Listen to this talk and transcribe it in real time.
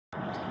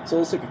So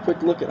let's take a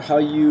quick look at how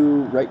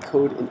you write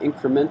code in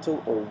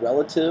incremental or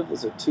relative.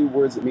 Those are two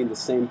words that mean the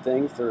same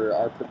thing for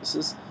our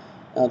purposes.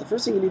 The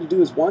first thing you need to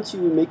do is once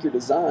you make your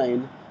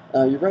design,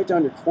 you write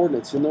down your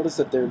coordinates. You'll notice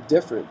that they're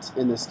different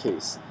in this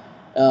case.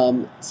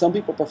 Some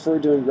people prefer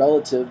doing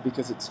relative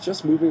because it's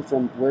just moving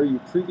from where you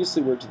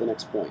previously were to the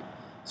next point.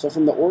 So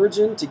from the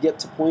origin to get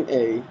to point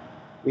A,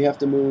 we have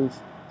to move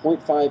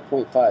 0.5,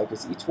 0.5,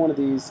 because each one of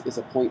these is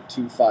a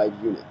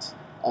 0.25 unit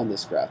on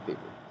this graph paper.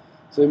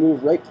 So we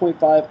move right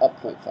 0.5,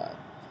 up 0.5.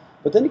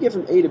 But then to get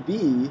from A to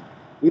B,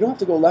 we don't have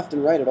to go left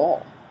and right at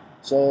all.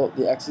 So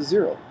the x is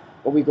 0.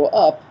 But we go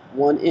up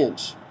 1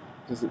 inch,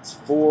 because it's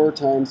 4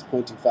 times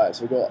 0.25.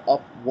 So we go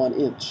up 1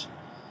 inch.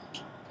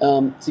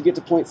 To get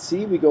to point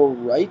C, we go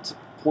right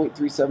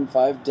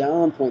 0.375,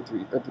 down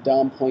 0.3, or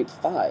down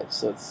 0.5.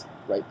 So it's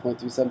right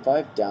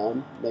 0.375,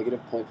 down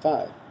negative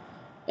 0.5.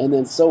 And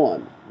then so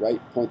on,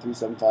 right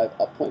 0.375,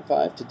 up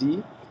 0.5 to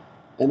D.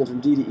 And then from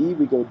D to E,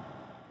 we go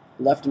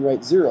left and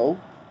right 0,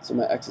 so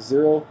my x is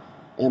 0,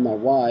 and my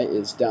y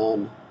is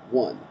down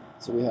 1.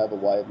 So we have a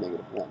y of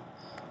negative 1.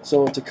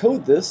 So to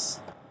code this,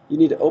 you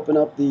need to open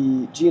up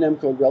the G&M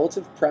Code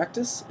relative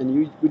practice, and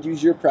you would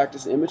use your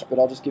practice image, but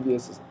I'll just give you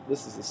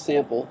this as a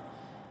sample.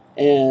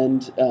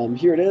 And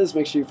here it is.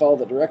 Make sure you follow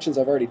the directions.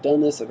 I've already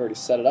done this. I've already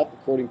set it up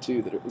according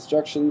to the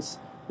instructions.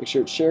 Make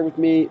sure it's shared with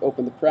me.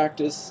 Open the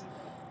practice.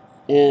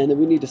 And then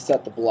we need to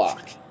set the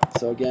block.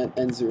 So again,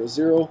 n0,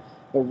 0.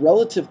 But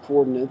relative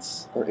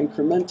coordinates, or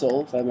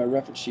incremental, if I have my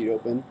reference sheet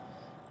open,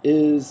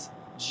 is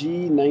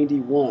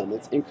G91.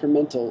 That's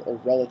incremental or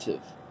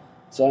relative.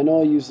 So I know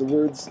I use the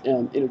words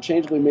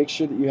interchangeably. Make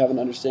sure that you have an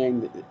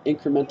understanding that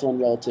incremental and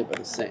relative are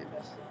the same.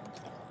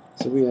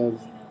 So we have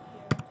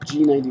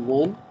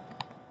G91.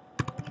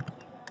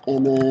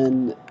 And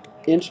then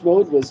inch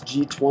mode was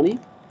G20.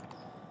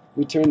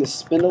 We turn the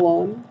spindle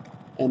on,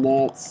 and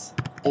that's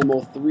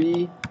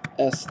MO3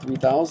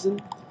 S3000.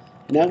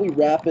 Now we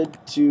rapid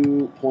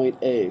to point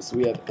A. So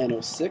we have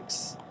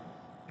NO6,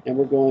 and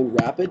we're going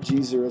rapid,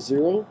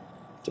 G00,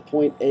 to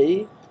point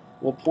A.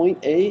 Well,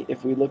 point A,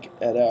 if we look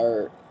at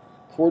our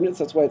coordinates,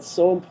 that's why it's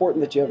so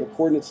important that you have the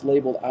coordinates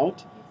labeled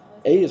out.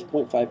 A is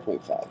 0.5,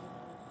 0.5.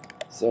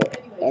 So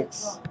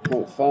x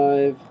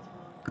 0.5,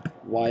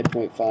 y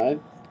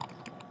 0.5.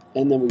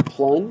 And then we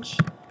plunge.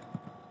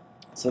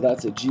 So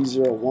that's a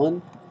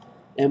G01.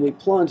 And we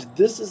plunge.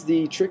 This is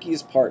the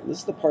trickiest part. This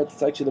is the part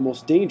that's actually the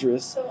most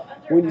dangerous.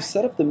 When you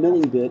set up the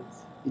milling bit,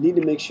 you need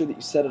to make sure that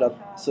you set it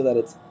up so that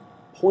it's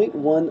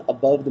 0.1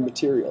 above the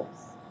material.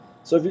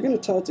 So if you're going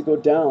to tell it to go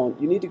down,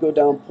 you need to go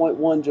down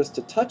 0.1 just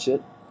to touch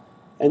it,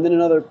 and then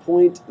another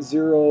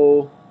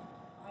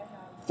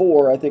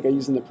 0.04, I think I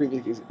used in the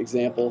previous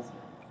example,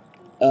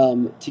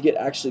 to get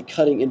actually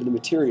cutting into the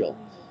material.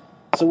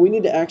 So we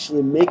need to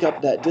actually make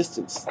up that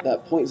distance,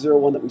 that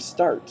 0.01 that we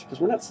start,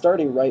 because we're not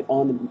starting right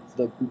on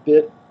the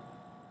bit,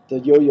 the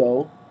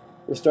yo-yo.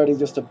 We're starting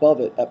just above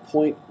it at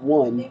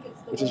 0.1,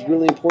 which is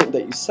really important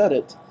that you set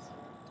it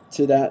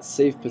to that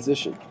safe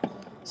position.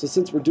 So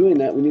since we're doing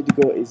that, we need to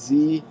go a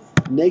z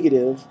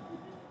negative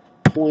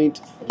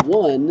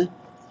 0.1,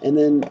 and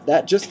then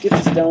that just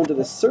gets us down to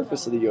the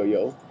surface of the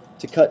yo-yo.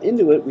 To cut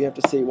into it, we have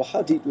to say, well,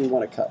 how deep do we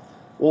want to cut?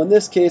 Well, in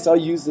this case, I'll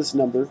use this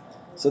number.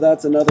 So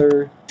that's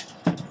another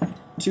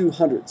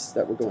 0.02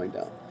 that we're going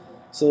down.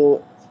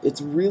 So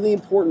it's really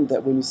important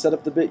that when you set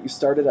up the bit, you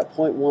start it at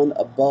 0.1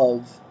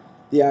 above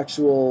the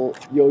actual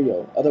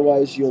yo-yo.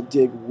 Otherwise, you'll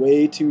dig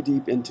way too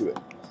deep into it.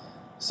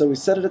 So we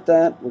set it at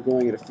that. We're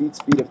going at a feet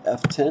speed of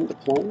F10 to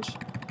plunge.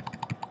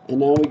 And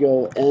now we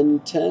go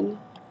N10,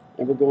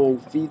 and we're going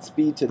feet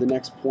speed to the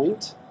next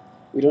point.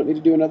 We don't need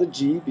to do another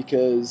G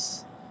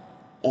because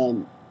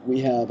we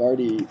have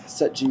already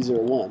set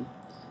G01.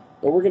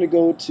 But we're going to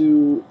go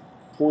to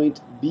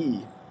point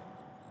B,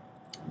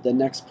 the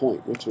next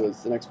point, which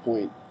was the next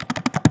point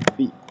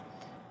B.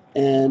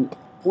 And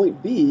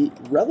point B,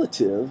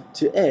 relative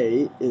to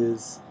A,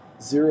 is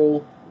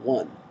 0,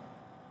 1.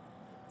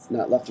 It's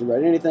not left or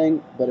right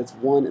anything, but it's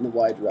 1 in the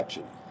y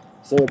direction.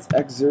 So it's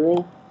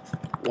x0,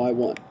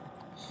 y1.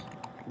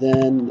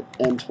 Then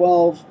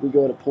N12, we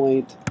go to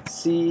point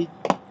C,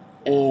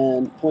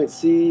 and point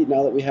C,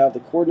 now that we have the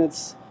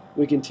coordinates,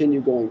 we continue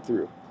going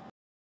through.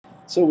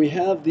 So we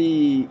have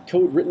the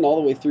code written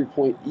all the way through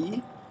point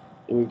E,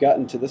 and we've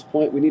gotten to this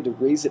point. We need to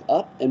raise it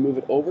up and move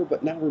it over,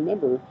 but now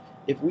remember,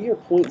 if we are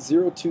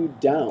 0.02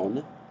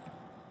 down,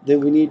 then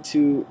we need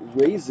to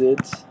raise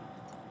it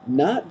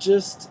not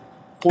just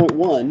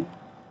 0.1,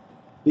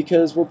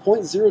 because we're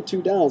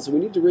 0.02 down, so we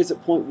need to raise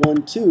it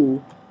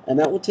 0.12, and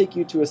that will take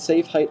you to a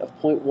safe height of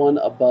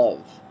 0.1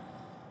 above.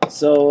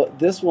 So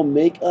this will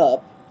make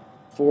up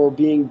for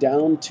being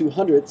down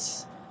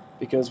 0.02,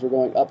 because we're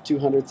going up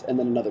 0.02 and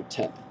then another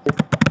 10th.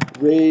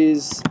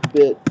 Raise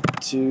bit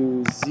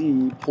to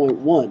z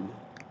 0.1,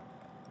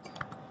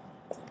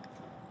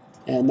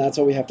 and that's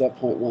why we have to have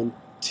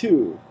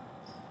 0.12.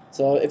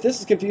 So if this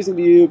is confusing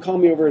to you, call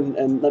me over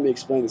and let me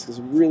explain this, because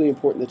it's really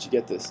important that you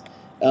get this.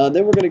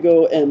 Then we're going to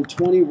go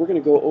N20, we're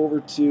going to go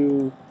over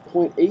to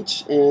point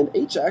H, and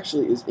H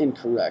actually is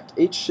incorrect.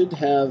 H should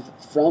have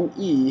from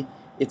E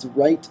it's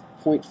right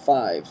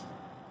 0.5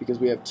 because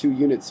we have 2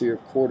 units here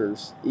of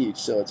quarters each,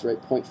 so it's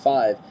right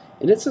 0.5.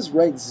 And it says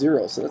right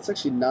 0, so that's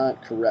actually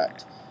not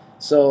correct.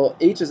 So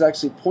h is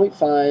actually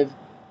 0.5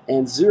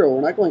 and 0.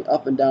 We're not going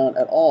up and down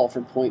at all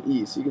from point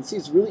E. So you can see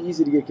it's really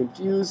easy to get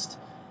confused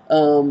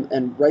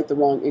and write the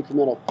wrong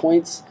incremental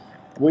points.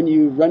 When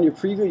you run your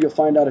preview, you'll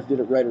find out if you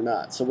did it right or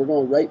not. So we're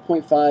going right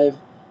 0.5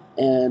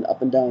 and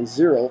up and down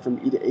 0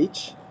 from E to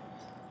H.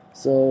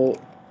 So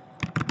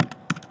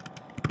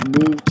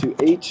move to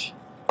H,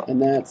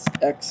 and that's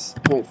x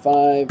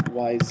 0.5,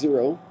 y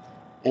 0.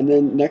 And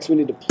then next we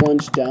need to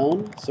plunge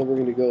down, so we're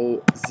going to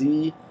go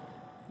z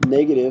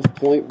negative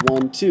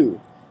 0.12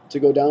 to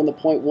go down the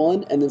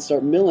 0.1 and then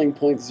start milling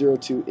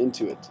 0.02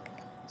 into it.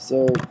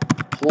 So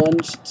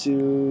plunge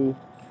to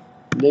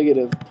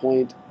negative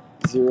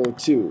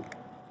 0.02.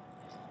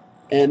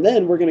 And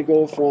then we're going to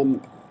go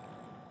from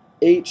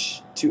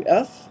H to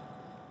F,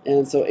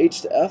 and so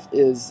H to F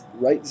is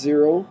right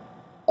 0,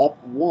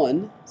 up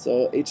 1,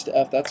 so H to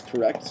F, that's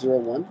correct, 0,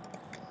 1.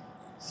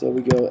 So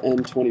we go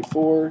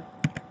N24,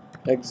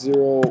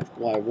 X0,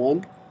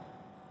 Y1.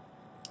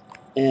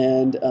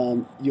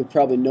 And you'll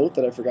probably note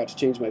that I forgot to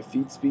change my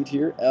feed speed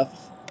here,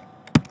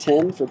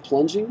 F10 for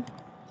plunging,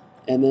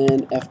 and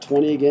then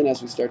F20 again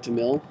as we start to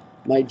mill.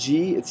 My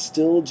G, it's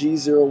still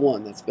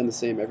G01, that's been the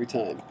same every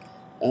time.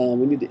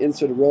 We need to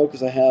insert a row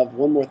because I have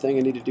one more thing.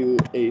 I need to do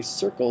a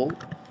circle,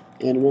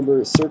 and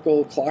remember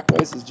circle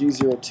clockwise is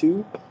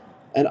G02,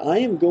 and I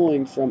am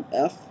going from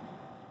F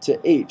to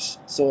H.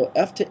 So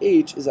F to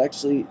H is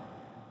actually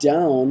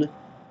down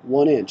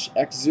 1 inch,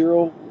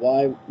 X0,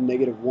 Y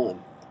negative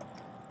 1.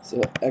 So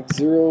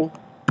X0,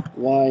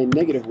 Y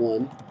negative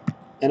 1,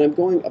 and I'm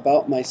going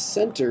about my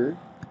center,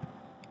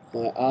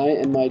 my I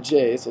and my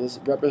J, so this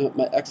represent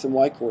my X and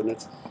Y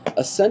coordinates,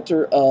 a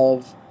center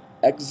of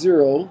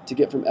X0 to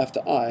get from F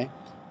to I,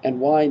 and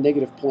Y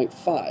negative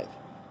 0.5.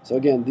 So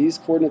again, these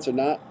coordinates are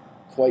not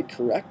quite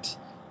correct.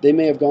 They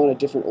may have gone a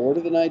different order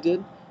than I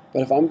did,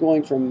 but if I'm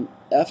going from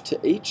F to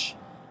H,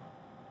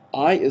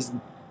 I is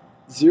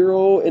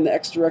 0 in the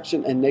X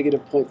direction and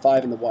negative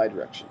 0.5 in the Y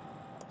direction.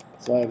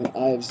 So I have an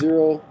I of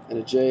 0 and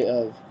a J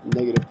of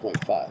negative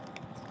 0.5.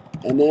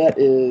 And that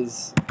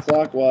is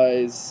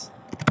clockwise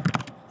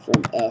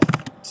from F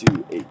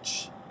to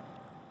H.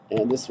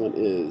 And this one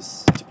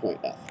is to point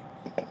F.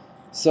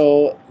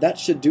 So that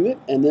should do it,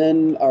 and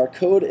then our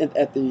code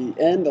at the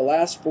end, the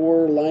last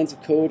 4 lines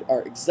of code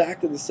are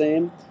exactly the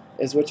same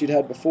as what you'd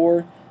had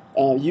before.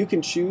 You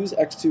can choose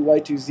X2,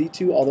 Y2,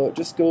 Z2, although it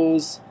just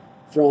goes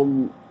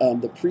from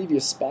the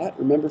previous spot.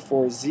 Remember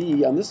for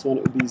Z, on this one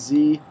it would be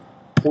Z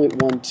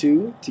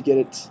 0.12 to get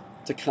it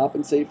to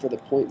compensate for the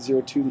 0.02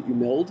 that you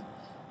milled.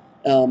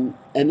 And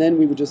then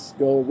we would just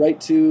go right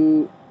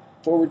 2,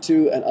 forward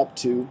 2, and up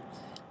 2.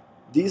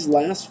 These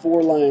last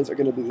 4 lines are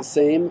going to be the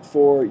same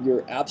for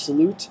your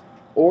absolute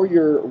or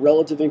your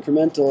relative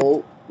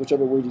incremental,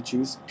 whichever word you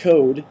choose,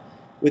 code,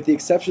 with the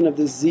exception of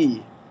this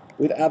Z.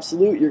 With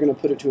absolute, you're going to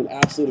put it to an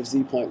absolute of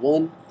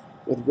Z.1.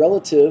 With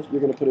relative,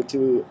 you're going to put it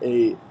to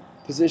a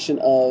position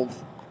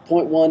of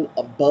 0.1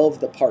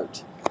 above the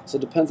part. So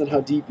it depends on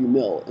how deep you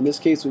mill. In this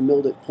case, we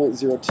milled at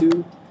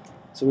 0.02,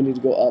 so we need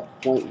to go up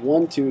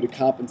 0.12 to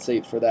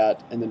compensate for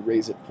that, and then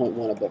raise it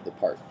 0.1 above the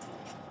part.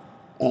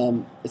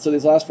 So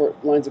these last 4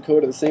 lines of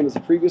code are the same as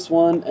the previous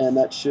one, and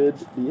that should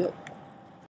be it.